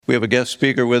We have a guest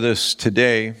speaker with us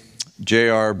today.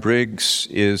 J.R. Briggs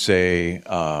is a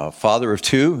father of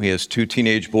two. He has two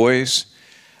teenage boys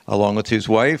along with his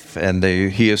wife, and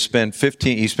he spent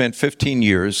 15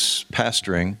 years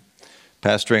pastoring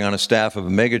on a staff of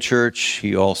a megachurch.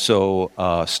 He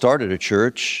also started a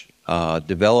church,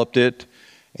 developed it,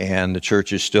 and the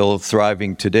church is still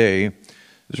thriving today.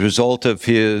 As a result of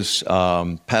his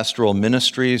pastoral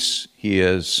ministries, he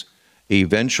is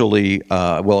eventually,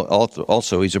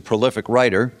 also he's a prolific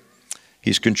writer.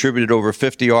 He's contributed over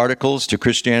 50 articles to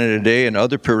Christianity Today and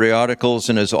other periodicals,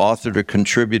 and has authored or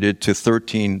contributed to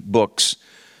 13 books,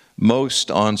 most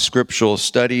on scriptural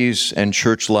studies and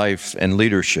church life and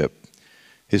leadership.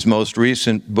 His most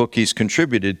recent book he's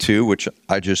contributed to, which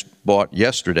I just bought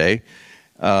yesterday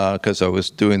because I was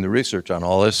doing the research on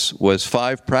all this, was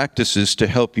 5 Practices to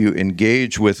Help You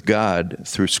Engage with God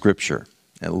Through Scripture.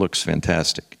 It looks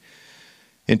fantastic.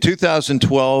 In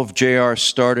 2012, J.R.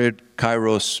 started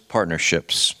Kairos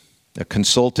Partnerships, a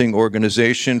consulting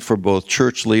organization for both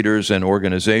church leaders and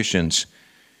organizations.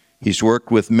 He's worked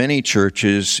with many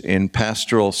churches in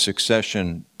pastoral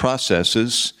succession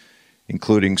processes,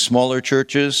 including smaller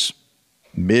churches,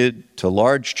 mid to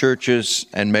large churches,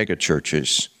 and mega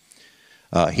churches.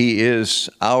 He is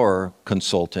our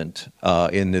consultant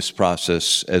in this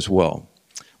process as well.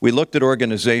 We looked at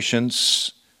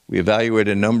organizations. We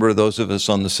evaluated a number of those of us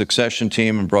on the succession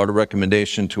team and brought a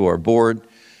recommendation to our board.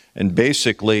 And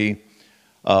basically,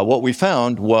 what we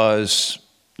found was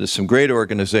there's some great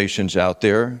organizations out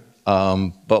there,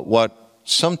 but what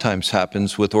sometimes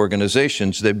happens with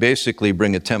organizations, they basically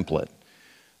bring a template.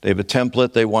 They have a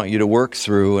template they want you to work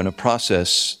through in a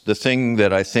process. The thing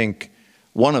that I think,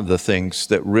 one of the things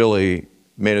that really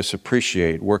made us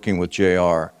appreciate working with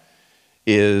JR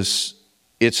is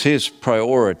it's his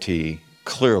priority,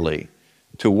 clearly,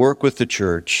 to work with the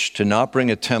church, to not bring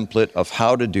a template of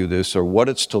how to do this or what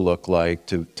it's to look like,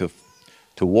 to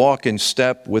walk in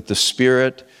step with the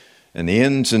Spirit and the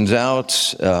ins and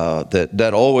outs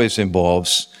that always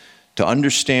involves, to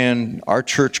understand our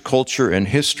church culture and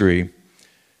history,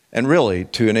 and really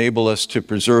to enable us to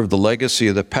preserve the legacy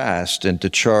of the past and to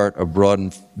chart a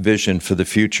broadened vision for the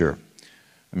future.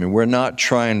 I mean, we're not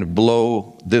trying to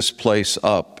blow this place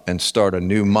up and start a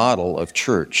new model of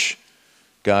church.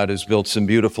 God has built some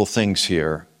beautiful things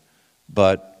here,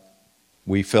 but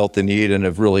we felt the need and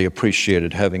have really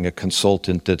appreciated having a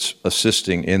consultant that's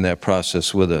assisting in that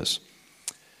process with us.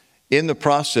 In the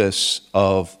process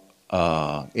of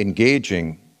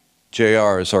engaging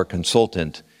JR as our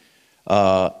consultant,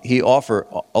 he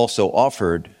also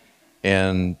offered,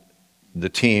 and the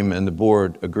team and the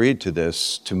board agreed to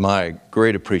this, to my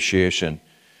great appreciation,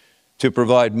 to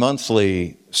provide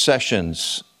monthly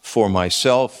sessions for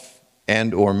myself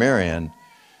and or Marian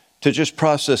to just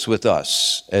process with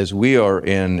us as we are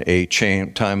in a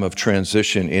time of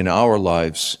transition in our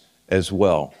lives as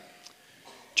well.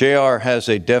 JR has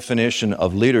a definition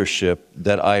of leadership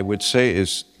that I would say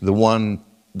is the one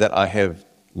that I have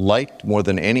liked more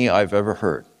than any I've ever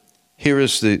heard. Here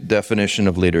is the definition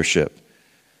of leadership.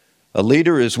 A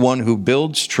leader is one who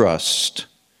builds trust,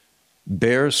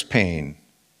 bears pain,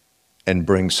 and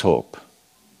brings hope.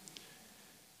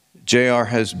 JR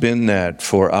has been that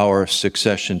for our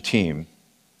succession team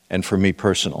and for me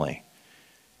personally.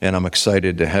 And I'm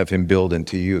excited to have him build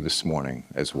into you this morning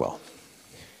as well.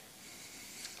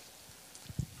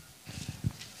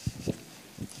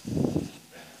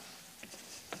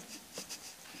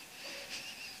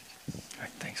 All right,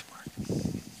 thanks, Mark.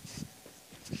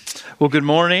 Well, good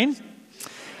morning.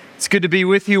 It's good to be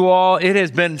with you all. It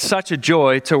has been such a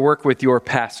joy to work with your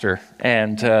pastor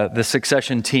and the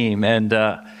succession team. And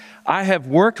I have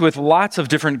worked with lots of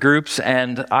different groups,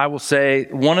 and I will say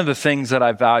one of the things that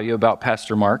I value about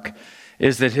Pastor Mark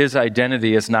is that his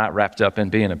identity is not wrapped up in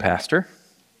being a pastor.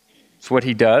 It's what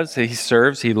he does. He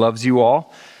serves. He loves you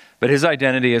all. But his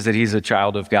identity is that he's a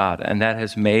child of God, and that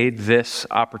has made this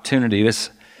opportunity,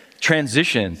 this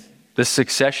transition, this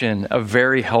succession, a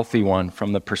very healthy one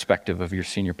from the perspective of your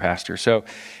senior pastor. So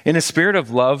in a spirit of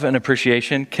love and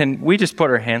appreciation, can we just put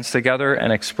our hands together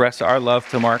and express our love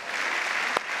to Mark?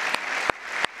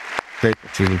 Great,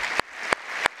 Julie.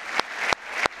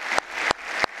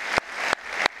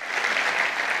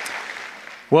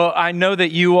 Well, I know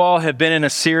that you all have been in a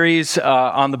series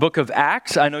on the book of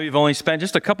Acts. I know you've only spent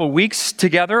just a couple weeks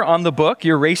together on the book.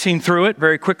 You're racing through it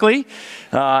very quickly,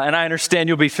 and I understand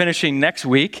you'll be finishing next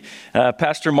week.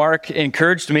 Pastor Mark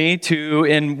encouraged me to,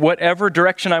 in whatever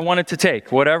direction I wanted to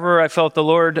take, whatever I felt the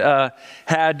Lord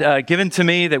had given to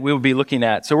me that we will be looking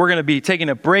at. So we're going to be taking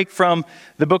a break from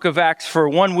the book of Acts for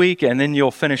 1 week, and then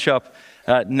you'll finish up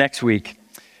next week.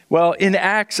 Well, in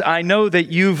Acts, I know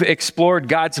that you've explored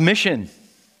God's mission,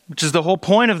 which is the whole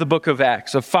point of the book of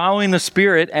Acts, of following the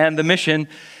Spirit and the mission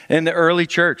in the early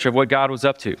church of what God was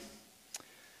up to.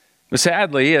 But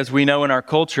sadly, as we know in our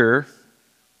culture,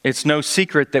 it's no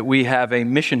secret that we have a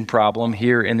mission problem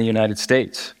here in the United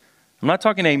States. I'm not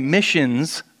talking a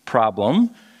missions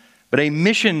problem, but a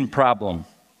mission problem.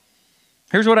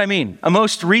 Here's what I mean. A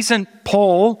most recent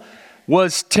poll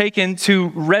was taken to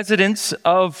residents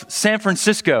of San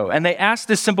Francisco, and they asked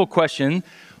this simple question: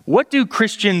 what do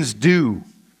Christians do?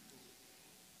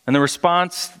 And the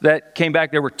response that came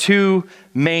back, there were two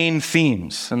main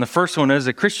themes. And the first one is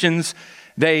that Christians,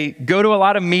 they go to a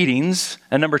lot of meetings,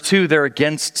 and number two, they're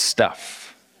against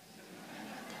stuff.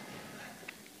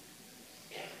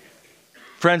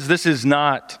 Friends, this is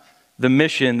not the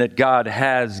mission that God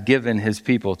has given his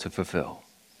people to fulfill.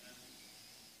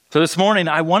 So this morning,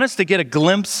 I want us to get a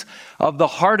glimpse of the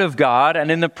heart of God,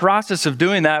 and in the process of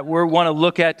doing that, we want to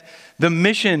look at the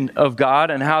mission of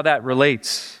God and how that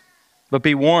relates. But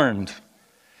be warned,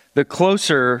 the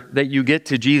closer that you get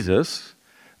to Jesus,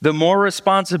 the more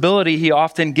responsibility he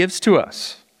often gives to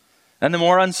us, and the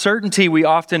more uncertainty we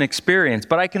often experience.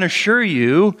 But I can assure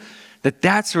you that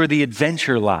that's where the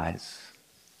adventure lies.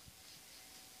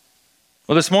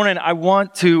 Well, this morning, I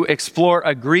want to explore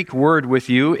a Greek word with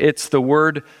you. It's the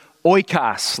word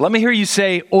oikos. Let me hear you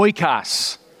say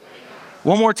oikos.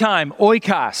 One more time,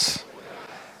 oikos.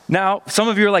 Now, some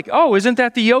of you are like, oh, isn't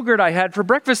that the yogurt I had for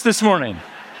breakfast this morning?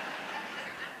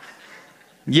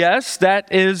 Yes,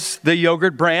 that is the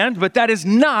yogurt brand, but that is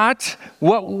not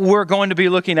what we're going to be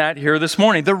looking at here this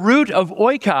morning. The root of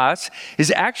oikos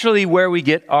is actually where we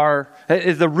get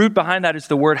the root behind that is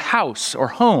the word house or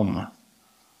home.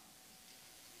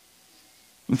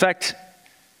 In fact,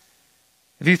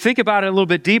 if you think about it a little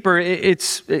bit deeper,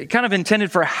 it's kind of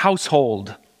intended for a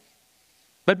household.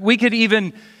 But we could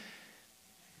even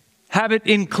have it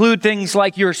include things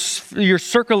like your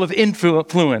circle of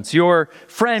influence, your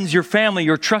friends, your family,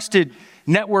 your trusted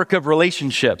network of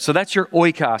relationships. So that's your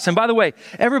oikos. And by the way,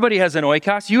 everybody has an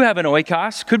oikos. You have an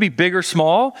oikos. Could be big or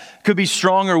small, could be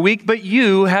strong or weak, but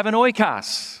you have an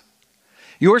oikos.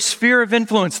 Your sphere of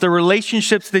influence, the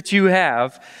relationships that you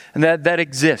have and that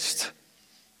exist.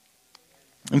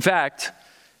 In fact,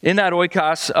 in that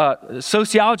oikos,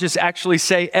 sociologists actually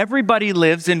say everybody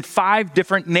lives in 5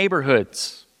 different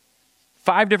neighborhoods.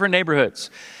 5 different neighborhoods.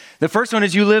 The first one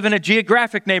is you live in a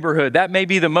geographic neighborhood. That may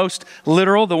be the most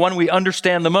literal, the one we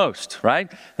understand the most,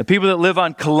 right? The people that live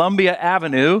on Columbia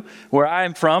Avenue, where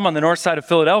I'm from, on the north side of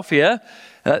Philadelphia,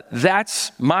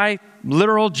 that's my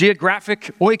literal geographic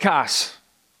oikos.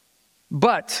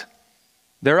 But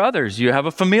there are others. You have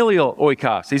a familial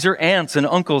oikos. These are aunts and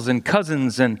uncles and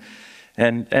cousins and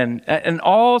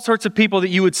all sorts of people that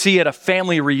you would see at a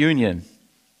family reunion.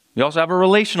 You also have a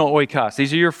relational oikos.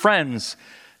 These are your friends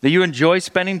that you enjoy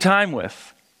spending time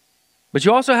with. But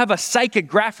you also have a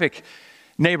psychographic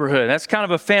neighborhood. That's kind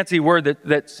of a fancy word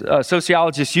that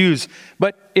sociologists use.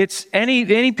 But it's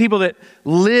any people that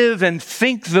live and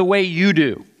think the way you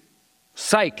do.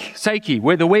 Psyche,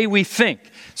 the way we think.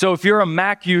 So if you're a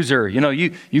Mac user,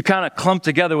 you kind of clump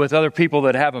together with other people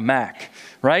that have a Mac,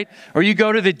 right? Or you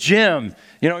go to the gym,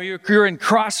 you're in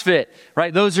CrossFit,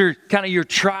 right? Those are kind of your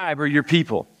tribe or your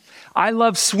people. I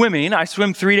love swimming. I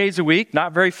swim 3 days a week,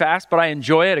 not very fast, but I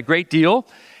enjoy it a great deal.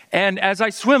 And as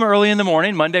I swim early in the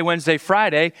morning, Monday, Wednesday,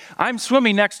 Friday, I'm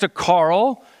swimming next to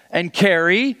Carl and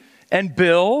Carrie and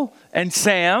Bill and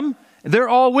Sam. They're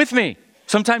all with me.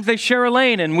 Sometimes they share a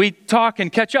lane and we talk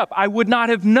and catch up. I would not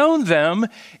have known them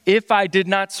if I did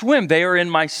not swim. They are in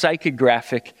my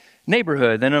psychographic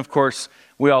neighborhood. And of course,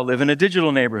 we all live in a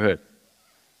digital neighborhood.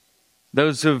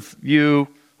 Those of you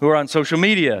who are on social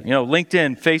media,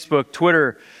 LinkedIn, Facebook,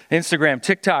 Twitter, Instagram,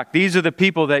 TikTok, these are the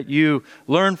people that you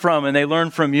learn from and they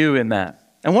learn from you in that.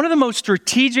 And one of the most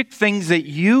strategic things that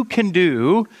you can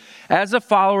do as a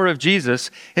follower of Jesus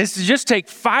is to just take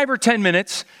 5 or 10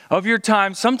 minutes of your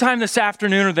time, sometime this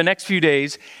afternoon or the next few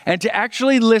days, and to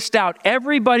actually list out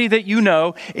everybody that you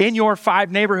know in your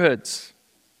 5 neighborhoods.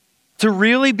 To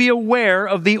really be aware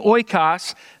of the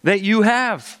oikos that you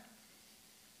have.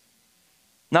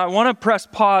 Now, I want to press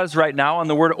pause right now on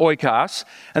the word oikos,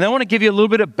 and I want to give you a little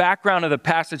bit of background of the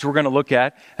passage we're going to look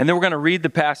at, and then we're going to read the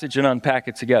passage and unpack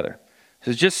it together.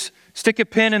 So just stick a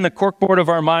pin in the corkboard of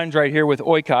our minds right here with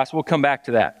oikos. We'll come back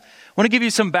to that. I want to give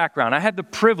you some background. I had the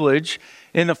privilege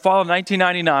in the fall of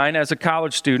 1999 as a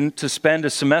college student to spend a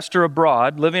semester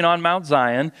abroad living on Mount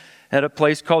Zion at a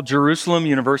place called Jerusalem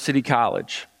University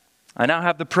College. I now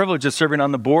have the privilege of serving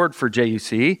on the board for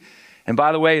JUC. And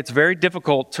by the way, it's very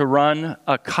difficult to run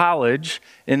a college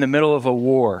in the middle of a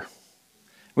war.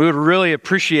 We would really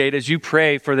appreciate, as you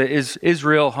pray for the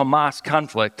Israel-Hamas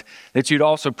conflict, that you'd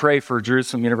also pray for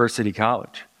Jerusalem University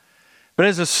College. But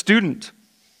as a student,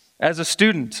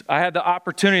 I had the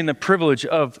opportunity and the privilege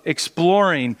of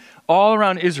exploring all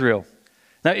around Israel.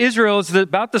 Now, Israel is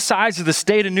about the size of the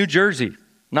state of New Jersey.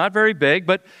 Not very big,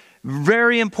 but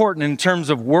very important in terms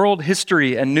of world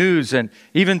history and news, and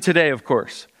even today, of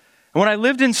course. And when I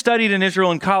lived and studied in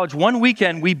Israel in college, one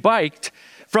weekend we biked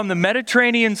from the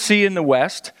Mediterranean Sea in the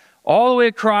west all the way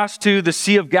across to the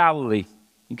Sea of Galilee.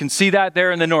 You can see that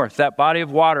there in the north, that body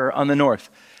of water on the north.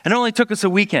 And it only took us a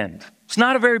weekend. It's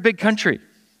not a very big country.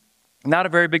 Not a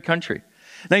very big country.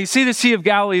 Now you see the Sea of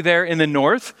Galilee there in the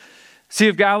north. Sea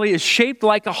of Galilee is shaped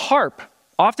like a harp.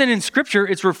 Often in Scripture,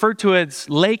 it's referred to as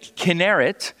Lake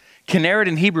Kinneret. Kinneret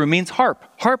in Hebrew means harp.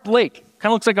 Harp Lake.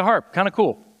 Kind of looks like a harp. Kind of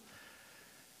cool.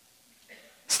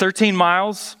 It's 13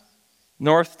 miles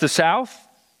north to south,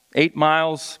 8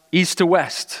 miles east to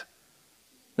west.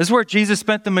 This is where Jesus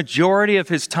spent the majority of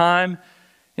his time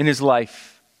in his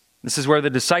life. This is where the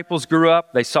disciples grew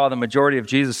up. They saw the majority of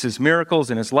Jesus' miracles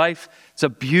in his life. It's a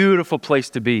beautiful place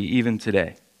to be even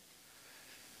today.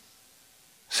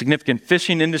 Significant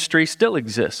fishing industry still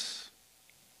exists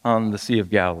on the Sea of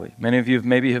Galilee. Many of you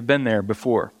maybe have been there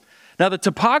before. Now, the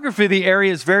topography of the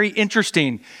area is very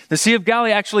interesting. The Sea of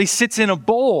Galilee actually sits in a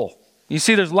bowl. You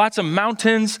see there's lots of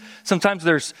mountains. Sometimes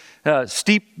there's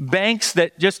steep banks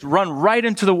that just run right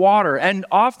into the water. And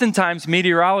oftentimes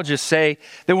meteorologists say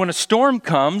that when a storm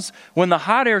comes, when the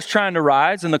hot air is trying to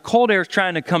rise and the cold air is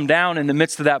trying to come down in the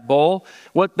midst of that bowl,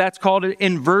 that's called an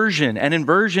inversion. And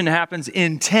inversion happens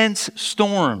in intense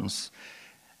storms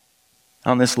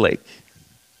on this lake.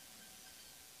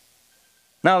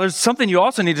 Now, there's something you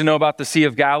also need to know about the Sea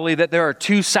of Galilee, that there are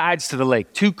two sides to the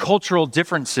lake, two cultural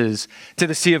differences to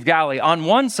the Sea of Galilee. On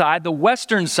one side, the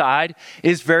western side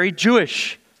is very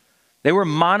Jewish. They were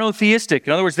monotheistic.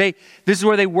 In other words, this is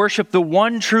where they worship the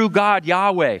one true God,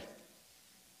 Yahweh.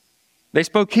 They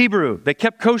spoke Hebrew. They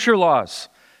kept kosher laws.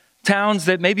 Towns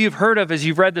that maybe you've heard of as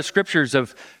you've read the scriptures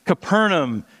of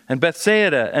Capernaum and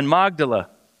Bethsaida and Magdala.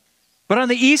 But on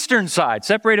the eastern side,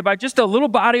 separated by just a little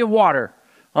body of water,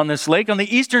 on this lake, on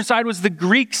the eastern side was the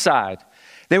Greek side.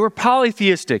 They were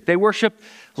polytheistic. They worshiped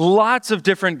lots of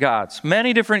different gods,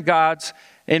 many different gods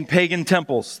in pagan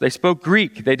temples. They spoke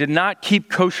Greek. They did not keep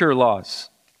kosher laws.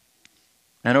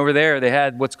 And over there, they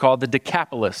had what's called the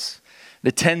Decapolis,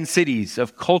 the 10 cities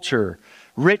of culture,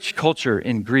 rich culture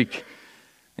in Greek,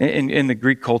 in the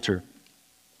Greek culture.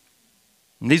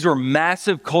 And these were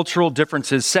massive cultural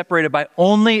differences separated by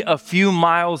only a few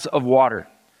miles of water.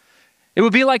 It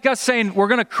would be like us saying, we're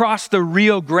going to cross the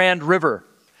Rio Grande River.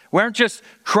 We aren't just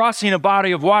crossing a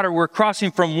body of water. We're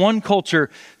crossing from one culture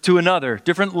to another.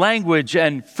 Different language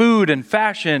and food and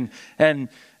fashion and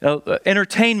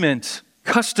entertainment,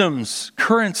 customs,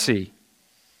 currency.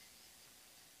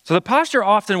 So the posture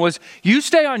often was, you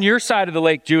stay on your side of the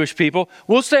lake, Jewish people.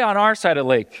 We'll stay on our side of the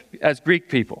lake as Greek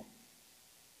people.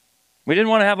 We didn't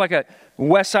want to have like a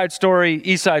west side story,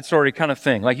 east side story kind of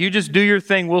thing. Like you just do your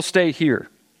thing, we'll stay here.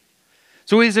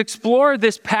 So we explore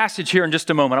this passage here in just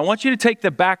a moment. I want you to take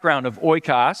the background of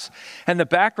oikos and the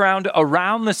background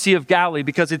around the Sea of Galilee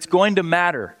because it's going to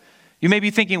matter. You may be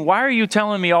thinking, why are you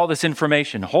telling me all this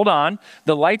information? Hold on.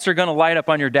 The lights are going to light up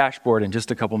on your dashboard in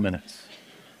just a couple minutes.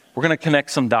 We're going to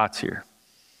connect some dots here.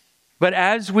 But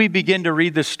as we begin to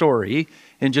read this story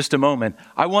in just a moment,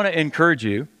 I want to encourage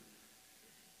you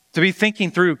to be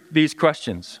thinking through these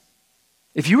questions.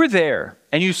 If you were there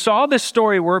and you saw this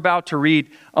story we're about to read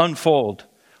unfold,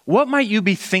 what might you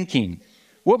be thinking?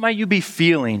 What might you be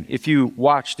feeling if you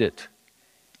watched it?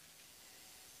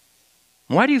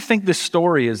 Why do you think this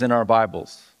story is in our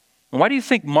Bibles? And why do you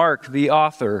think Mark, the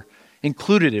author,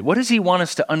 included it? What does he want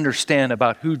us to understand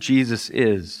about who Jesus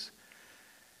is?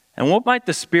 And what might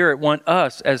the Spirit want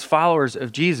us as followers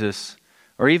of Jesus,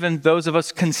 or even those of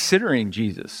us considering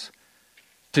Jesus,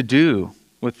 to do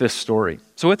with this story?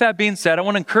 So with that being said, I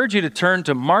want to encourage you to turn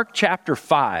to Mark chapter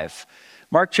 5.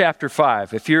 Mark chapter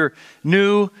 5. If you're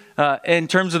new in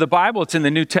terms of the Bible, it's in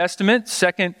the New Testament,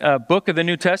 second book of the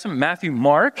New Testament, Matthew,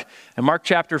 Mark, and Mark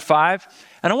chapter 5.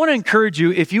 And I want to encourage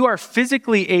you, if you are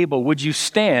physically able, would you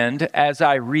stand as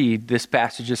I read this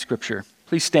passage of Scripture?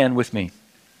 Please stand with me.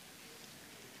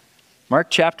 Mark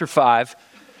chapter 5,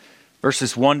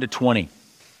 verses 1 to 20.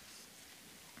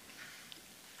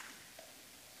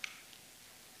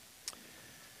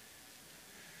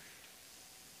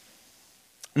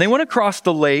 And they went across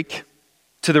the lake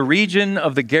to the region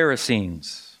of the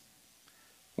Gerasenes.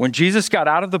 When Jesus got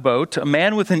out of the boat, a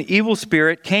man with an evil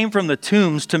spirit came from the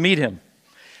tombs to meet him.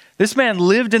 This man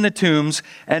lived in the tombs,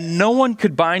 and no one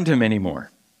could bind him anymore,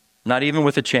 not even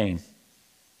with a chain.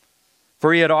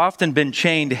 For he had often been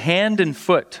chained hand and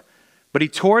foot, but he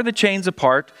tore the chains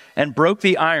apart and broke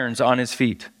the irons on his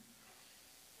feet.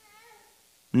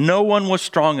 No one was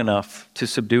strong enough to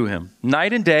subdue him.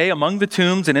 Night and day, among the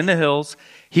tombs and in the hills,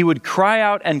 he would cry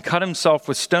out and cut himself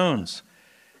with stones.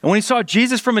 And when he saw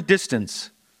Jesus from a distance,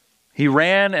 he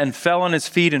ran and fell on his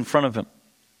feet in front of him.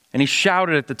 And he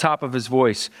shouted at the top of his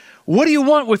voice, "What do you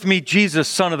want with me, Jesus,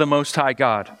 Son of the Most High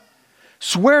God?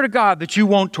 Swear to God that you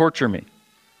won't torture me."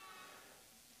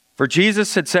 For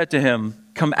Jesus had said to him,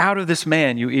 "Come out of this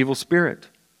man, you evil spirit."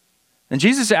 And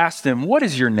Jesus asked him, "What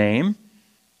is your name?"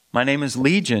 "My name is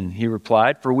Legion," he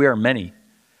replied, "for we are many."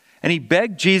 And he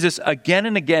begged Jesus again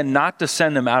and again not to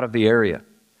send them out of the area.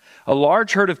 A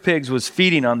large herd of pigs was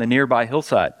feeding on the nearby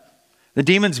hillside. The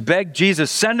demons begged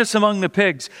Jesus, "Send us among the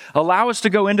pigs, allow us to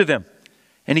go into them."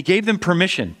 And he gave them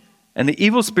permission, and the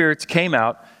evil spirits came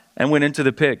out and went into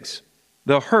the pigs.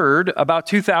 The herd, about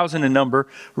 2,000 in number,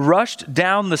 rushed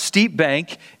down the steep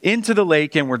bank into the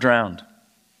lake and were drowned.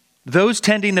 Those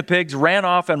tending the pigs ran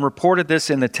off and reported this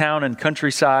in the town and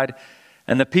countryside,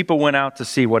 and the people went out to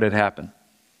see what had happened.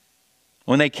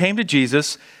 When they came to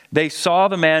Jesus, they saw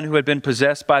the man who had been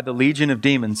possessed by the legion of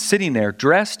demons sitting there,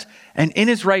 dressed and in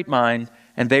his right mind,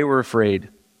 and they were afraid.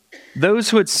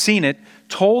 Those who had seen it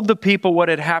told the people what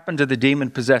had happened to the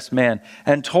demon-possessed man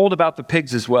and told about the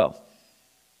pigs as well.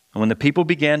 And when the people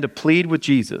began to plead with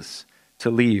Jesus to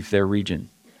leave their region.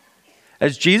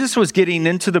 As Jesus was getting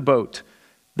into the boat,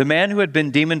 the man who had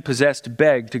been demon-possessed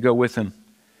begged to go with him.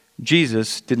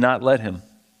 Jesus did not let him,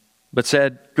 but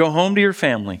said, "Go home to your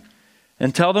family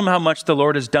and tell them how much the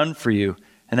Lord has done for you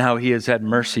and how he has had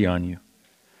mercy on you."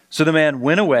 So the man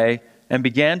went away and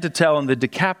began to tell in the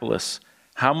Decapolis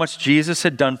how much Jesus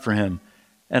had done for him,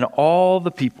 and all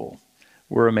the people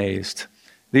were amazed.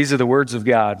 These are the words of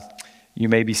God. You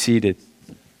may be seated.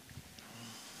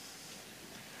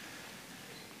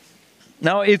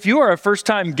 Now, if you are a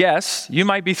first-time guest, you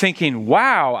might be thinking,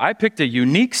 wow, I picked a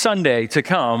unique Sunday to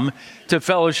come to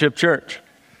Fellowship Church.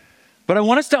 But I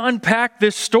want us to unpack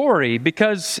this story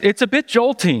because it's a bit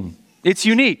jolting. It's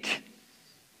unique.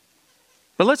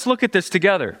 But let's look at this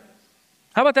together.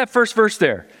 How about that first verse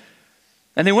there?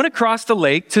 And they went across the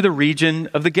lake to the region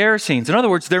of the Gerasenes. In other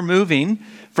words, they're moving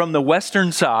from the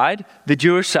western side, the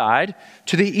Jewish side,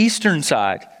 to the eastern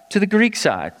side, to the Greek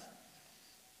side.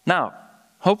 Now,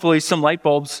 hopefully some light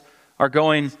bulbs are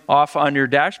going off on your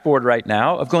dashboard right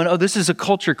now of going, oh, this is a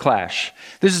culture clash.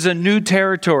 This is a new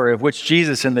territory of which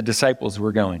Jesus and the disciples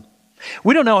were going.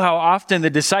 We don't know how often the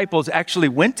disciples actually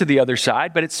went to the other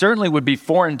side, but it certainly would be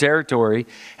foreign territory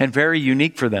and very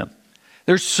unique for them.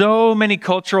 There's so many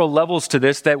cultural levels to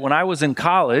this that when I was in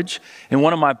college, in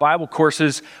one of my Bible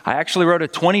courses, I actually wrote a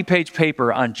 20-page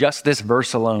paper on just this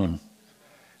verse alone.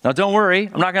 Now, don't worry,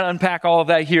 I'm not going to unpack all of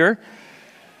that here,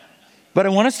 but I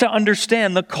want us to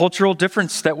understand the cultural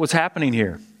difference that was happening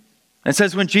here. It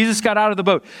says, when Jesus got out of the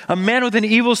boat, a man with an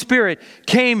evil spirit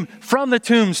came from the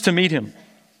tombs to meet him.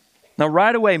 Now,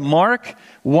 right away, Mark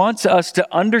wants us to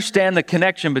understand the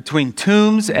connection between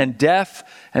tombs and death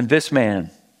and this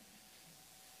man.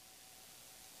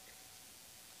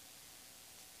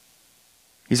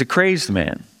 He's a crazed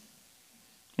man,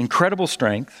 incredible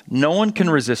strength. No one can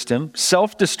resist him,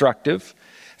 self-destructive.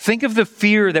 Think of the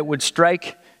fear that would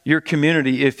strike your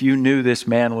community if you knew this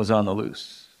man was on the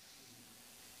loose.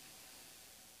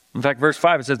 In fact, verse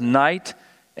 5, it says, night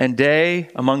and day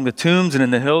among the tombs and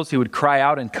in the hills, he would cry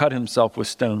out and cut himself with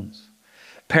stones.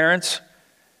 Parents,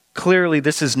 clearly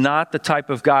this is not the type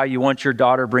of guy you want your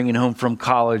daughter bringing home from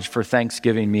college for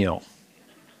Thanksgiving meal.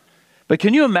 But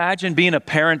can you imagine being a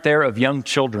parent there of young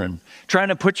children, trying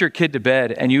to put your kid to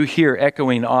bed, and you hear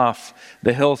echoing off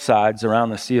the hillsides around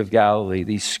the Sea of Galilee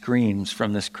these screams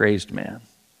from this crazed man?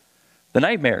 The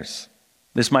nightmares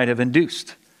this might have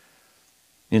induced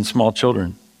in small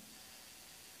children.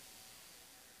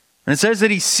 And it says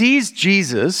that he sees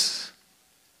Jesus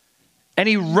and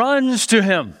he runs to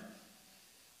him.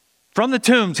 From the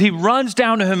tombs, he runs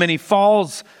down to him and he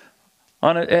falls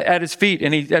at his feet,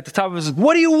 and he at the top of his head,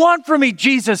 what do you want from me,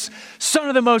 Jesus, Son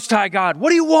of the Most High God? What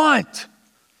do you want?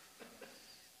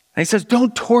 And he says,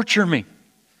 don't torture me.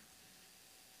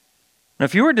 Now,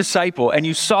 if you were a disciple and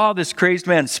you saw this crazed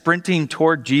man sprinting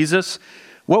toward Jesus,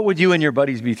 what would you and your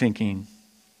buddies be thinking?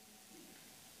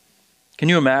 Can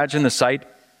you imagine the sight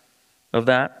of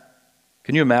that?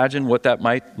 Can you imagine what that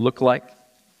might look like?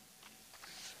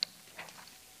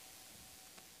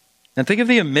 And think of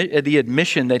the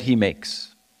admission that he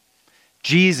makes.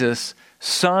 Jesus,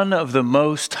 Son of the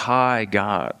Most High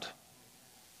God.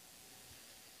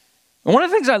 And one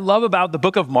of the things I love about the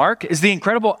book of Mark is the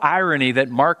incredible irony that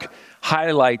Mark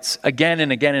highlights again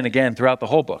and again and again throughout the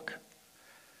whole book.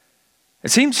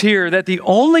 It seems here that the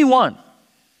only one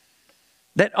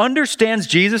that understands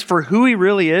Jesus for who he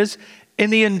really is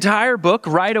in the entire book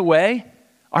right away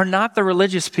are not the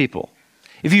religious people.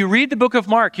 If you read the book of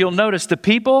Mark, you'll notice the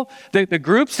people, the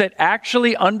groups that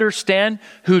actually understand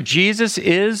who Jesus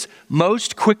is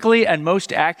most quickly and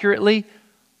most accurately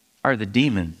are the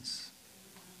demons.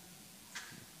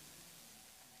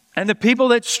 And the people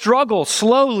that struggle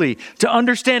slowly to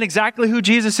understand exactly who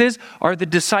Jesus is are the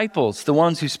disciples, the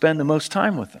ones who spend the most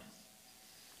time with him.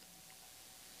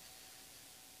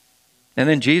 And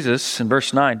then Jesus, in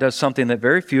verse 9, does something that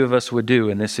very few of us would do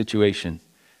in this situation.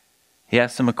 He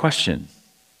asks them a question.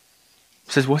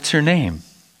 He says, "What's your name?"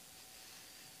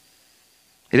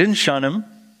 He didn't shun him.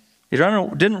 He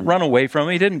didn't run away from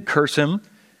him. He didn't curse him.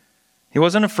 He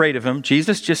wasn't afraid of him.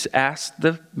 Jesus just asked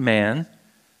the man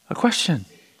a question.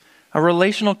 A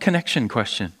relational connection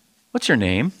question. "What's your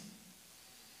name?"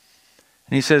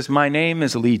 And he says, "My name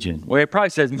is Legion." Well, he probably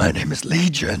says, "My name is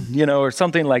Legion," or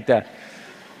something like that.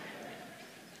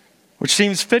 Which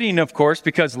seems fitting, of course,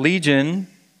 because Legion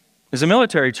is a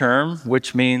military term,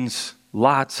 which means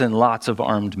lots and lots of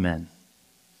armed men.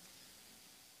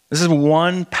 This is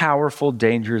one powerful,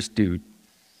 dangerous dude.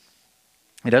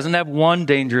 He doesn't have one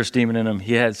dangerous demon in him.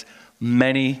 He has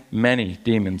many, many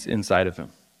demons inside of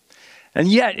him. And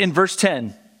yet, in verse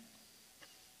 10,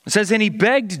 it says, "And he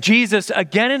begged Jesus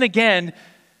again and again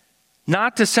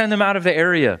not to send them out of the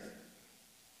area."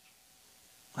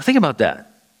 Now think about that.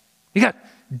 You got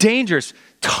dangerous,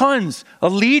 tons, a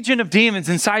legion of demons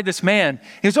inside this man.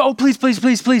 He goes, "Oh, please, please,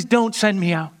 please, please don't send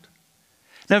me out."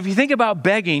 Now, if you think about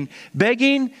begging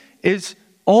is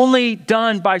only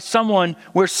done by someone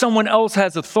where someone else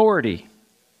has authority.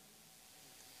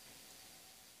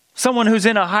 Someone who's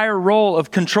in a higher role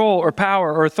of control or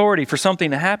power or authority for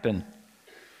something to happen.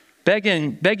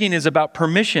 Begging is about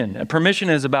permission. And permission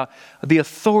is about the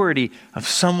authority of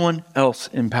someone else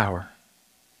in power.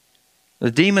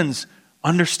 The demons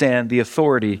understand the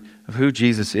authority of who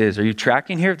Jesus is. Are you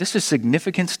tracking here? This is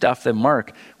significant stuff that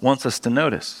Mark wants us to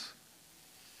notice.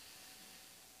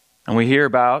 And we hear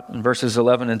about, in verses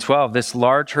 11 and 12, this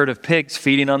large herd of pigs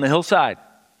feeding on the hillside.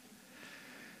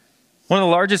 One of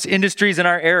the largest industries in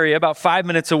our area, about 5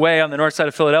 minutes away on the north side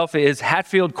of Philadelphia, is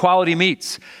Hatfield Quality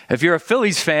Meats. If you're a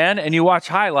Phillies fan and you watch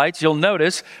highlights, you'll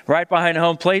notice right behind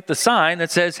home plate the sign that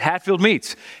says Hatfield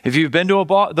Meats. If you've been to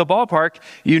the ballpark,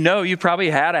 you know you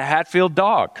probably had a Hatfield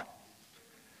dog.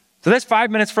 So that's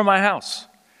 5 minutes from my house.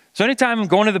 So anytime I'm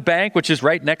going to the bank, which is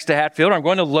right next to Hatfield, or I'm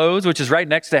going to Lowe's, which is right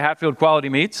next to Hatfield Quality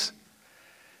Meats,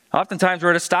 oftentimes we're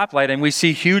at a stoplight and we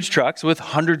see huge trucks with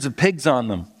hundreds of pigs on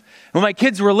them. When my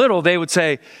kids were little, they would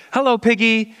say, "Hello,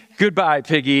 piggy. Goodbye,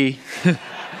 piggy."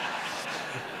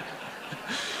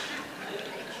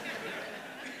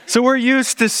 So we're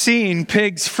used to seeing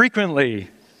pigs frequently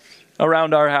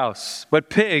around our house. But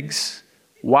pigs,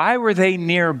 why were they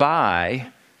nearby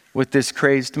with this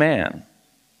crazed man?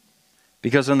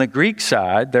 Because on the Greek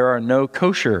side, there are no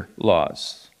kosher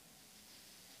laws.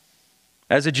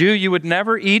 As a Jew, you would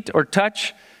never eat or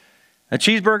touch a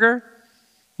cheeseburger.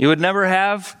 You would never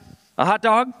have a hot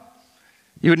dog.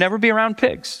 You would never be around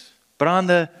pigs. But on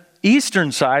the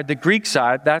eastern side, the Greek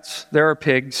side, there are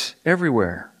pigs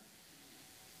everywhere.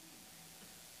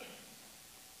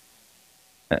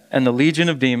 And the legion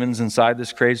of demons inside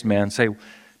this crazed man say,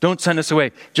 "Don't send us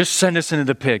away. Just send us into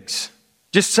the pigs.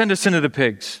 Just send us into the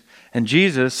pigs." And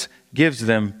Jesus gives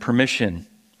them permission,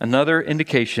 another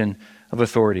indication of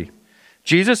authority.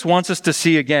 Jesus wants us to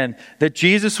see again that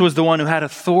Jesus was the one who had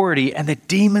authority, and the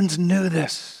demons knew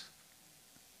this.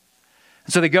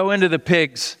 And so they go into the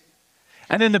pigs,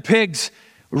 and then the pigs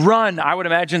run, I would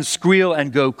imagine, squeal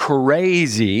and go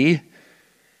crazy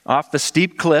off the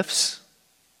steep cliffs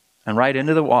and right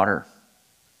into the water.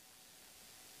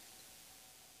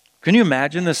 Can you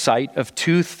imagine the sight of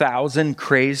 2,000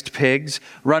 crazed pigs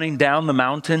running down the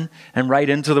mountain and right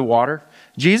into the water?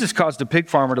 Jesus caused a pig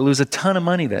farmer to lose a ton of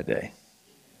money that day.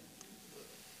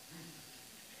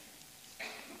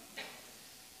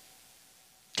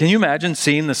 Can you imagine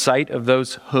seeing the sight of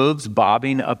those hooves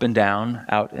bobbing up and down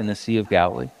out in the Sea of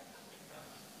Galilee?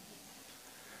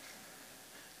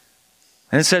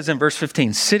 And it says in verse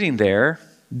 15, sitting there,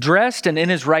 dressed and in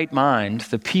his right mind,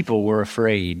 the people were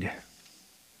afraid.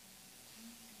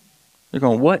 They're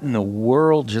going, "What in the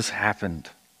world just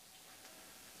happened?"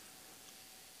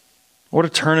 What a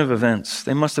turn of events.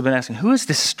 They must have been asking, who is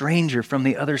this stranger from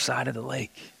the other side of the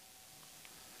lake?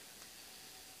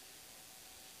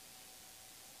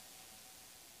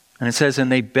 And it says,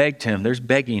 and they begged him. There's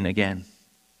begging again.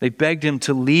 They begged him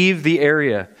to leave the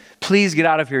area. Please get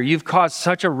out of here. You've caused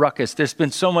such a ruckus. There's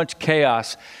been so much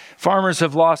chaos. Farmers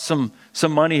have lost some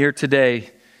money here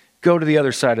today. Go to the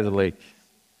other side of the lake.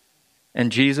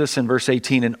 And Jesus, in verse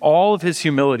 18, in all of his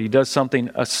humility, does something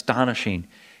astonishing.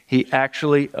 He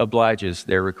actually obliges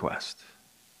their request.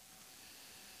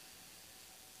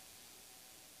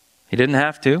 He didn't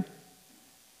have to.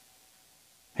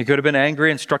 He could have been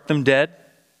angry and struck them dead,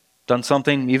 done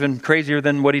something even crazier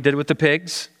than what he did with the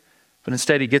pigs. But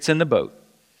instead, he gets in the boat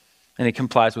and he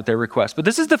complies with their request. But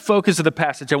this is the focus of the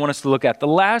passage I want us to look at, the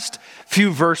last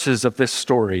few verses of this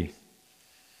story.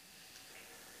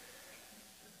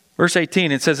 Verse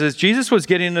 18, it says, as Jesus was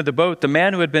getting into the boat, the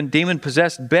man who had been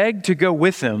demon-possessed begged to go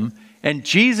with him, and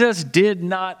Jesus did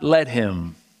not let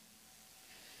him.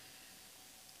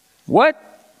 What?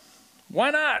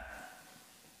 Why not?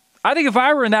 I think if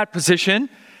I were in that position,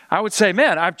 I would say,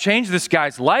 man, I've changed this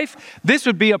guy's life. This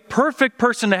would be a perfect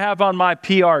person to have on my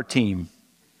PR team.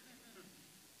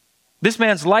 This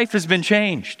man's life has been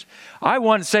changed. I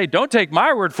want to say, don't take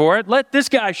my word for it. Let this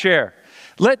guy share.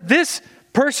 Let this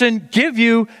person give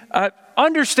you an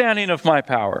understanding of my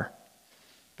power.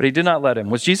 But he did not let him.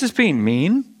 Was Jesus being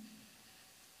mean?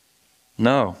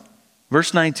 No.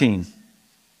 Verse 19.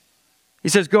 He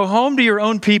says, go home to your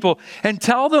own people and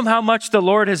tell them how much the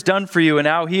Lord has done for you and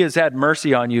how he has had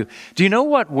mercy on you. Do you know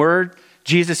what word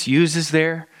Jesus uses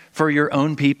there for your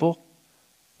own people?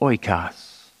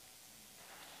 Oikos.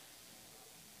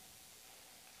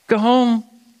 Go home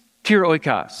to your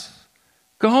oikos.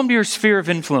 Go home to your sphere of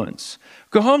influence.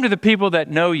 Go home to the people that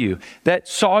know you, that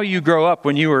saw you grow up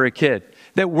when you were a kid,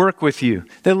 that work with you,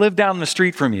 that live down the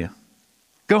street from you.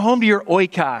 Go home to your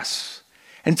oikos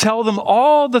and tell them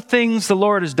all the things the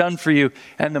Lord has done for you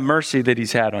and the mercy that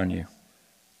he's had on you.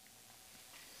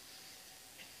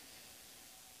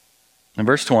 In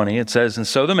verse 20, it says, and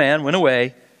so the man went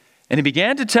away and he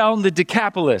began to tell the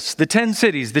Decapolis, the 10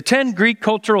 cities, the 10 Greek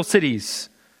cultural cities,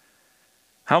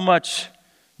 how much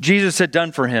Jesus had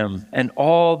done for him, and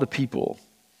all the people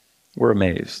were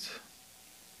amazed.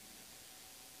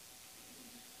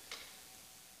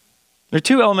 There are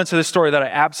two elements of this story that I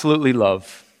absolutely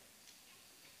love.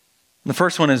 The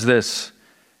first one is this,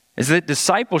 is that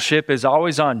discipleship is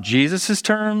always on Jesus'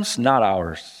 terms, not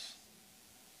ours.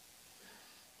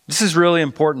 This is really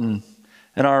important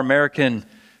in our American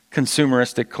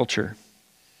consumeristic culture.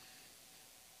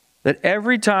 That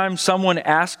every time someone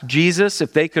asked Jesus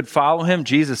if they could follow him,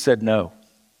 Jesus said no.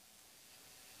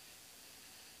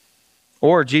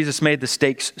 Or Jesus made the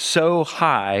stakes so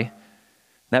high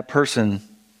that person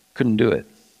couldn't do it.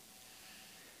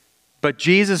 But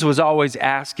Jesus was always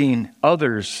asking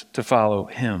others to follow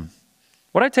him.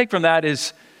 What I take from that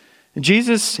is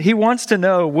Jesus, he wants to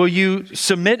know, will you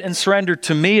submit and surrender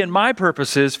to me and my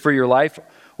purposes for your life,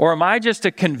 or am I just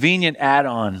a convenient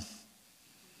add-on?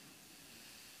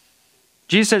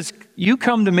 Jesus says, you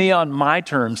come to me on my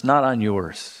terms, not on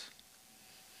yours.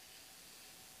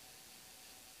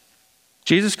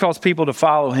 Jesus calls people to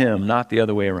follow him, not the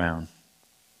other way around.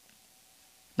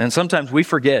 And sometimes we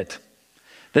forget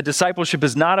that discipleship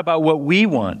is not about what we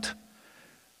want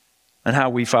and how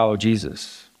we follow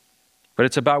Jesus, but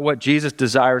it's about what Jesus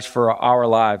desires for our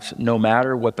lives, no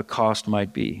matter what the cost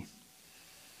might be.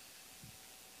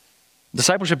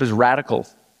 Discipleship is radical.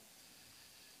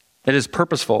 It is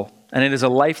purposeful, and it is a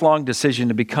lifelong decision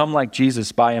to become like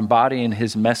Jesus by embodying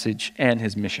his message and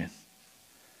his mission.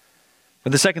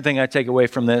 But the second thing I take away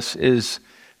from this is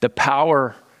the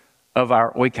power of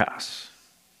our oikos.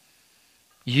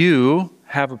 You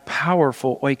have a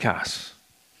powerful oikos.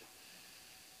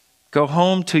 Go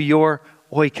home to your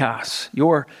oikos,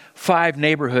 your 5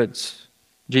 neighborhoods,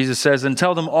 Jesus says, and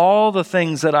tell them all the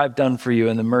things that I've done for you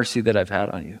and the mercy that I've had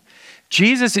on you.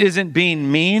 Jesus isn't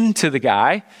being mean to the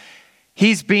guy.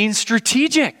 He's being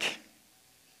strategic.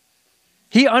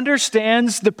 He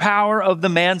understands the power of the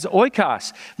man's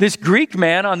oikos. This Greek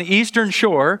man on the eastern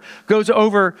shore goes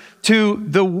over to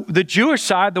the Jewish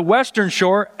side, the western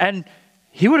shore, and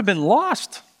he would have been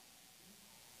lost.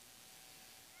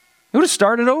 He would have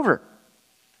started over.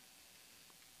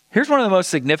 Here's one of the most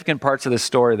significant parts of this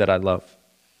story that I love.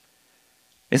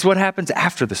 It's what happens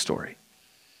after the story.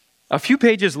 A few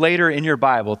pages later in your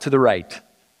Bible, to the right,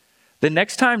 the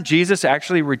next time Jesus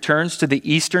actually returns to the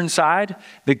eastern side,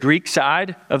 the Greek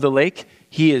side of the lake,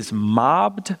 he is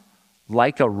mobbed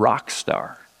like a rock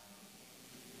star.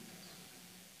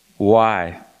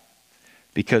 Why?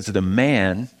 Because the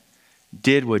man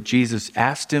did what Jesus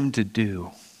asked him to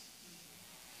do.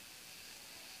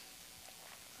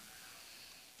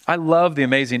 I love the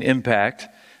amazing impact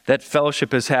that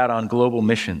fellowship has had on global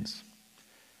missions.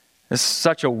 It's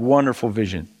such a wonderful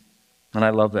vision. And I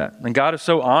love that. And God is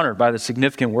so honored by the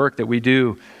significant work that we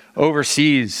do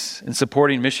overseas in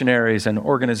supporting missionaries and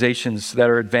organizations that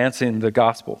are advancing the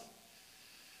gospel.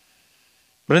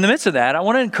 But in the midst of that, I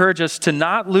want to encourage us to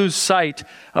not lose sight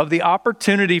of the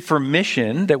opportunity for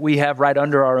mission that we have right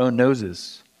under our own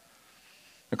noses.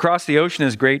 Across the ocean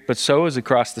is great, but so is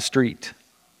across the street.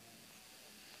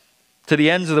 To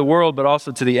the ends of the world, but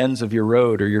also to the ends of your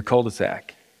road or your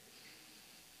cul-de-sac.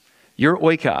 Your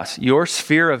oikos, your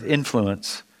sphere of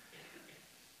influence,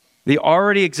 the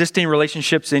already existing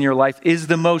relationships in your life is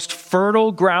the most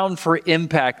fertile ground for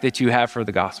impact that you have for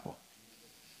the gospel.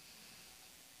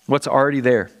 What's already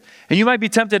there. And you might be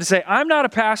tempted to say, I'm not a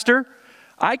pastor.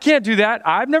 I can't do that.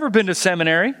 I've never been to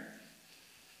seminary.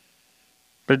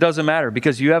 But it doesn't matter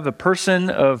because you have the person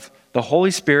of the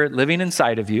Holy Spirit living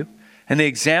inside of you and the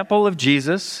example of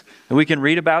Jesus that we can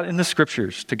read about in the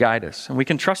scriptures to guide us. And we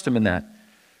can trust him in that.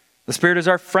 The Spirit is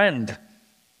our friend.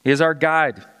 He is our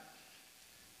guide.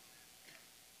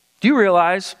 Do you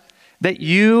realize that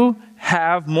you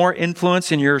have more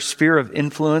influence in your sphere of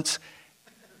influence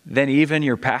than even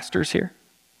your pastors here?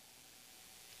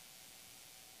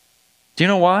 Do you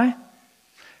know why?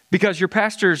 Because your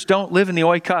pastors don't live in the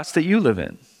oikos that you live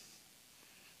in.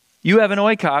 You have an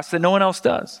oikos that no one else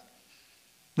does.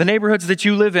 The neighborhoods that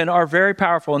you live in are very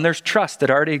powerful, and there's trust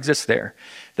that already exists there.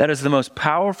 That is the most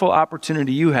powerful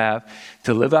opportunity you have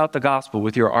to live out the gospel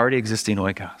with your already existing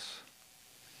oikos.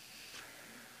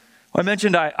 Well, I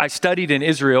mentioned I studied in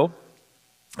Israel,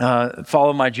 fall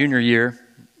of my junior year,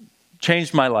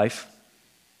 changed my life.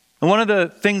 And one of the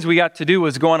things we got to do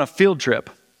was go on a field trip.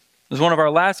 It was one of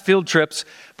our last field trips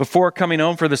before coming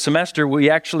home for the semester. We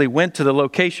actually went to the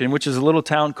location, which is a little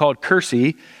town called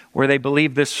Kersey, where they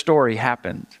believe this story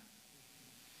happened.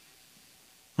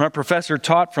 Our professor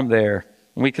taught from there,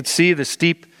 and we could see the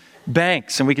steep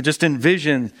banks, and we could just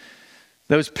envision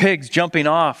those pigs jumping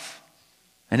off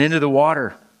and into the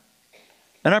water.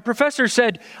 And our professor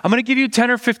said, I'm going to give you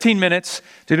 10 or 15 minutes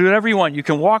to do whatever you want. You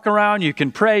can walk around, you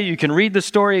can pray, you can read the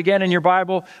story again in your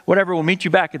Bible, whatever. We'll meet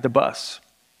you back at the bus.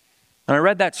 And I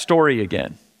read that story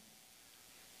again.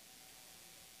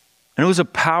 And it was a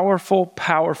powerful,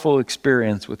 powerful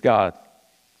experience with God.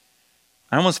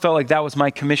 I almost felt like that was my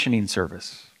commissioning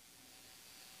service.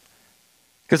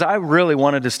 Because I really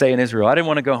wanted to stay in Israel. I didn't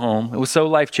want to go home. It was so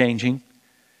life-changing.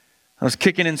 I was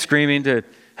kicking and screaming to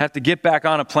have to get back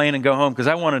on a plane and go home because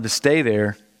I wanted to stay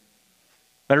there.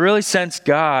 But I really sensed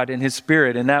God and his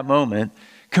Spirit in that moment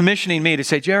commissioning me to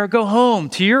say, Jared, go home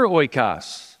to your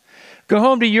oikos. Go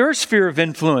home to your sphere of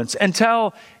influence and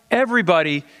tell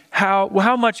everybody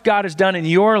how much God has done in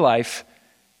your life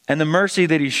and the mercy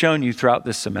that he's shown you throughout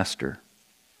this semester.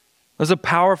 It was a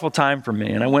powerful time for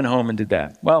me, and I went home and did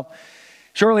that. Well,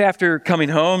 shortly after coming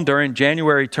home during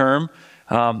January term,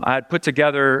 I had put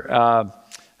together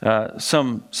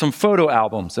some photo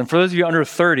albums. And for those of you under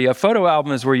 30, a photo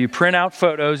album is where you print out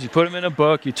photos, you put them in a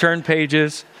book, you turn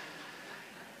pages.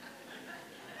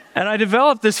 And I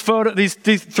developed these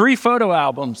 3 photo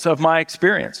albums of my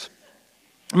experience.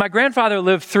 My grandfather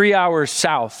lived 3 hours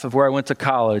south of where I went to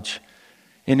college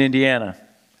in Indiana.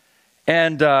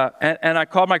 And I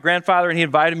called my grandfather, and he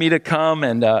invited me to come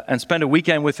and spend a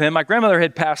weekend with him. My grandmother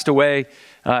had passed away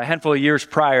a handful of years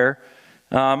prior.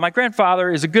 My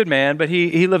grandfather is a good man, but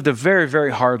he lived a very,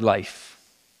 very hard life.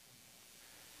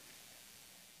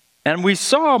 And we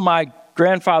saw my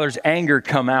grandfather's anger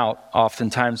come out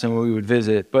oftentimes when we would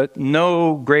visit, but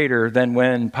no greater than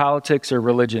when politics or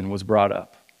religion was brought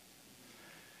up.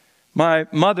 My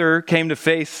mother came to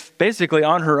faith basically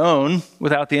on her own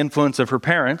without the influence of her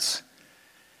parents.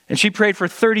 And she prayed for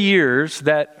 30 years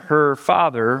that her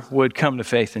father would come to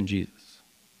faith in Jesus.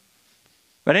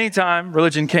 But anytime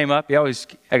religion came up,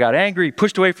 I got angry,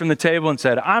 pushed away from the table and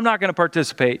said, I'm not going to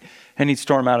participate, and he'd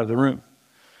storm out of the room.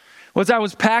 Well, as I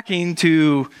was packing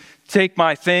to take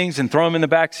my things and throw them in the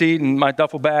back seat and my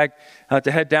duffel bag to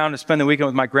head down to spend the weekend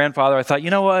with my grandfather, I thought, you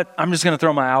know what? I'm just going to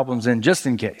throw my albums in just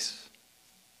in case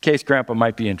Grandpa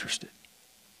might be interested.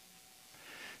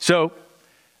 So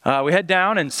we head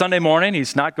down, and Sunday morning,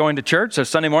 he's not going to church. So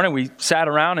Sunday morning, we sat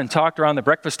around and talked around the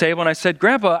breakfast table. And I said,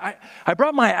 Grandpa, I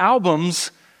brought my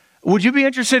albums. Would you be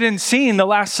interested in seeing the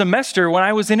last semester when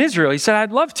I was in Israel? He said,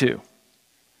 I'd love to.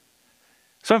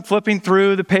 So I'm flipping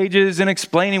through the pages and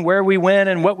explaining where we went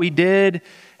and what we did.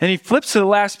 And he flips to the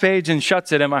last page and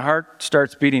shuts it, and my heart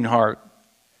starts beating hard.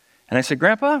 And I said,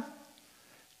 Grandpa,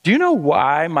 do you know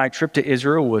why my trip to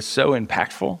Israel was so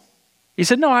impactful? He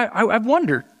said, no, I've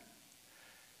wondered.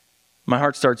 My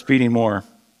heart starts beating more.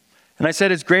 And I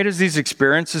said, as great as these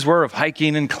experiences were of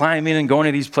hiking and climbing and going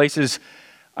to these places,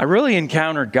 I really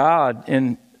encountered God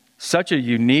in such a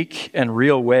unique and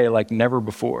real way like never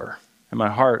before. In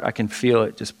my heart, I can feel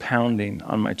it just pounding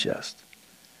on my chest.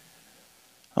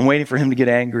 I'm waiting for him to get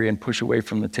angry and push away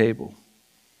from the table.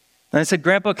 And I said,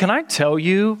 Grandpa, can I tell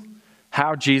you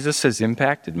how Jesus has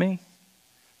impacted me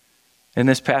in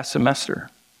this past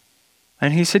semester?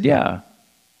 And he said, yeah.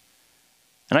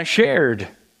 And I shared.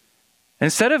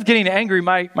 Instead of getting angry,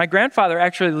 my grandfather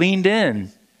actually leaned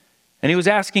in and he was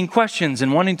asking questions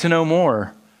and wanting to know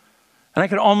more. And I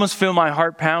could almost feel my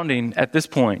heart pounding at this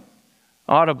point,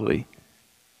 audibly.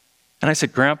 And I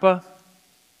said, Grandpa,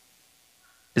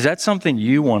 is that something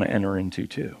you want to enter into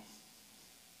too?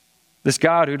 This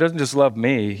God who doesn't just love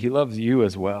me, he loves you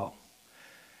as well.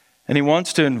 And he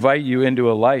wants to invite you into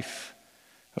a life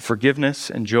of forgiveness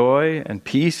and joy and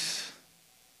peace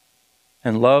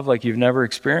and love like you've never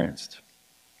experienced.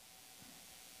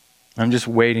 I'm just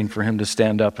waiting for him to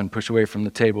stand up and push away from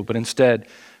the table. But instead,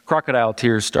 crocodile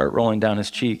tears start rolling down his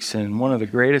cheeks. And one of the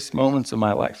greatest moments of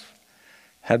my life,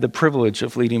 had the privilege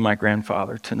of leading my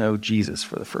grandfather to know Jesus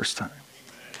for the first time.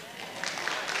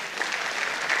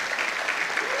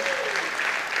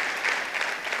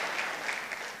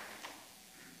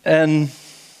 And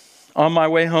on my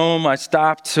way home, I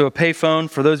stopped to a payphone.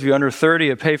 For those of you under 30,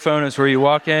 a payphone is where you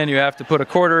walk in, you have to put a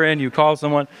quarter in, you call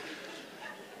someone.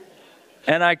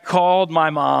 And I called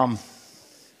my mom,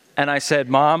 and I said,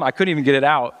 Mom, I couldn't even get it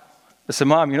out. I said,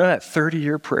 Mom, you know that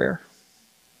 30-year prayer?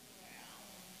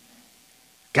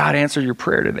 God answered your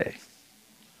prayer today.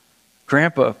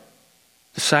 Grandpa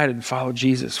decided to follow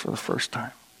Jesus for the first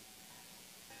time.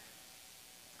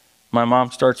 My mom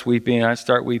starts weeping, I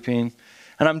start weeping.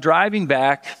 And I'm driving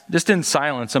back, just in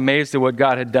silence, amazed at what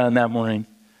God had done that morning.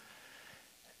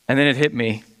 And then it hit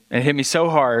me. And it hit me so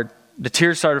hard. The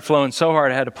tears started flowing so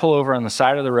hard, I had to pull over on the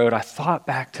side of the road. I thought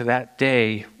back to that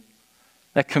day,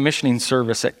 that commissioning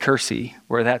service at Kersey,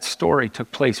 where that story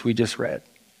took place we just read.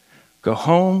 Go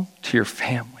home to your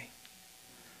family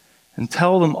and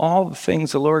tell them all the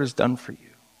things the Lord has done for you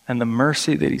and the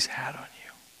mercy that he's had on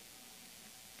you.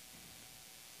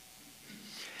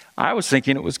 I was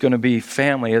thinking it was going to be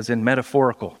family as in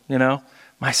metaphorical,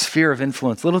 my sphere of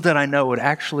influence. Little did I know it would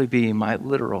actually be my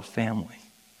literal family.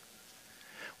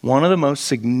 One of the most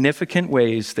significant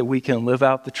ways that we can live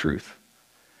out the truth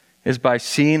is by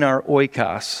seeing our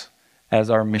oikos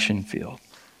as our mission field.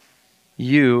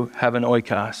 You have an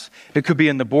oikos. It could be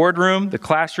in the boardroom, the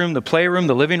classroom, the playroom,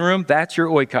 the living room. That's your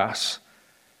oikos.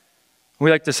 We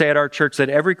like to say at our church that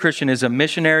every Christian is a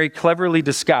missionary cleverly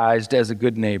disguised as a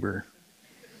good neighbor.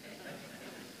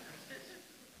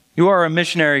 You are a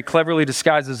missionary cleverly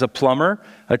disguised as a plumber,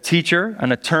 a teacher,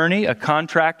 an attorney, a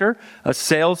contractor, a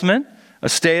salesman, a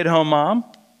stay-at-home mom.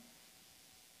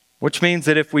 Which means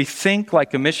that if we think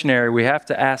like a missionary, we have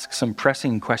to ask some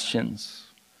pressing questions.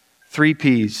 3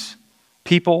 P's: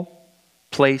 people,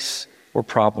 place, or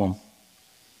problem.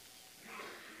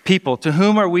 People, to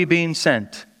whom are we being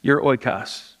sent? Your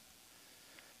oikos.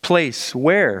 Place,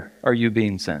 where are you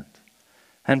being sent?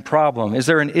 And problem, is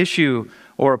there an issue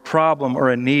or a problem or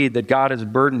a need that God has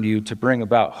burdened you to bring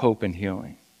about hope and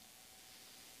healing?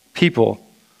 People,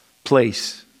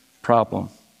 place, problem.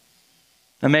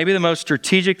 And maybe the most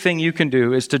strategic thing you can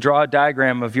do is to draw a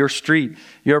diagram of your street,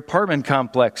 your apartment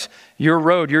complex, your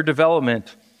road, your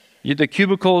development, the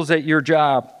cubicles at your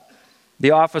job,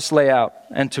 the office layout,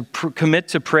 and to commit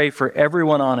to pray for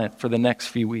everyone on it for the next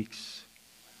few weeks.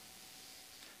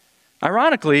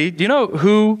 Ironically, do you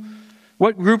know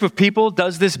what group of people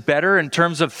does this better in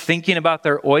terms of thinking about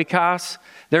their oikos,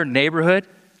 their neighborhood?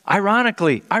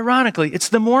 Ironically, it's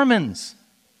the Mormons.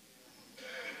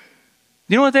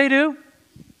 You know what they do?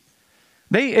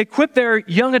 They equip their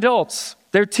young adults,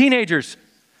 their teenagers,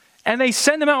 and they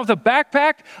send them out with a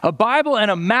backpack, a Bible,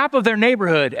 and a map of their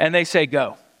neighborhood, and they say,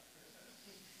 go.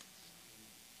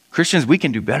 Christians, we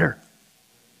can do better.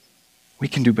 We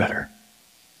can do better.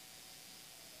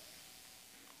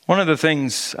 One of the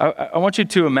things, I want you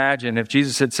to imagine if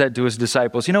Jesus had said to his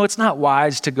disciples, it's not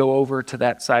wise to go over to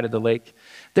that side of the lake.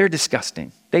 They're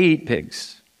disgusting. They eat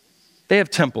pigs. They have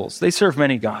temples. They serve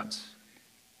many gods.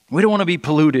 We don't want to be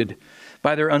polluted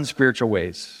by their unspiritual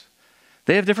ways.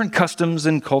 They have different customs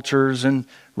and cultures and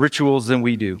rituals than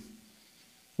we do.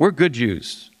 We're good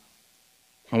Jews.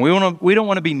 And we don't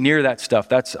want to be near that stuff.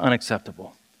 That's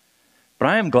unacceptable. But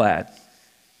I am glad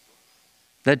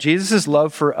that Jesus'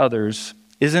 love for others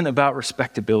isn't about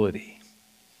respectability.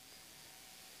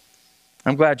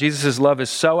 I'm glad Jesus' love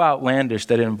is so outlandish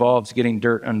that it involves getting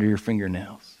dirt under your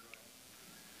fingernails.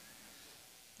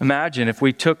 Imagine if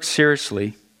we took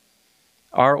seriously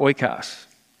our oikos.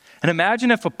 And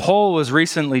imagine if a poll was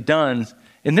recently done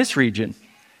in this region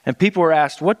and people were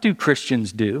asked, what do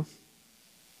Christians do?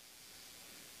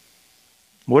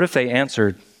 What if they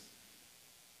answered?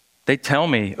 They tell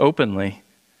me openly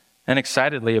and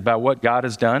excitedly about what God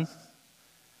has done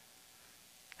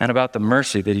and about the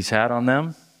mercy that he's had on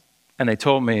them. And they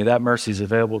told me that mercy is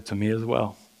available to me as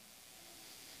well.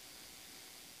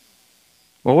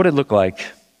 What would it look like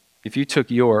if you took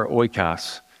your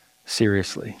oikos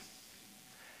seriously?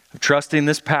 Of trusting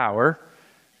this power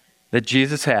that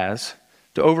Jesus has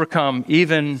to overcome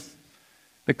even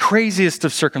the craziest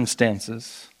of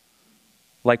circumstances,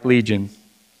 like Legion.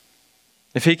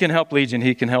 If he can help Legion,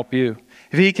 he can help you.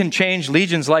 If he can change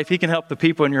Legion's life, he can help the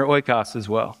people in your oikos as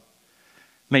well.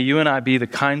 May you and I be the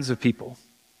kinds of people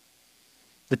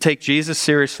that take Jesus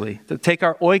seriously, that take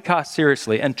our oikos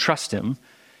seriously and trust him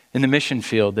in the mission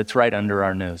field that's right under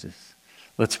our noses.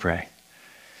 Let's pray.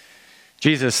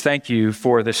 Jesus, thank you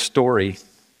for this story,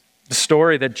 the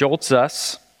story that jolts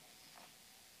us,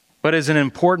 but is an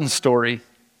important story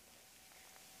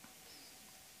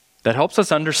that helps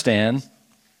us understand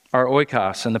our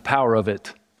oikos and the power of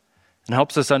it, and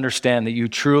helps us understand that you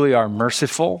truly are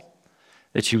merciful,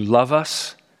 that you love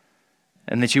us,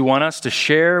 and that you want us to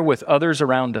share with others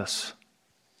around us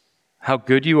how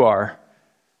good you are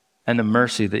and the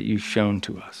mercy that you've shown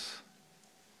to us.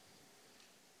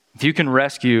 If you can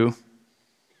rescue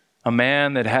a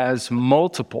man that has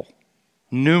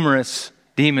numerous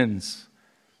demons,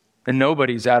 then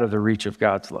nobody's out of the reach of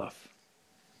God's love.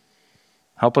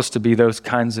 Help us to be those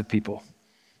kinds of people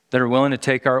that are willing to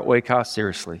take our oikos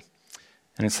seriously.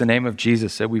 And it's the name of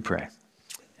Jesus that we pray.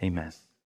 Amen.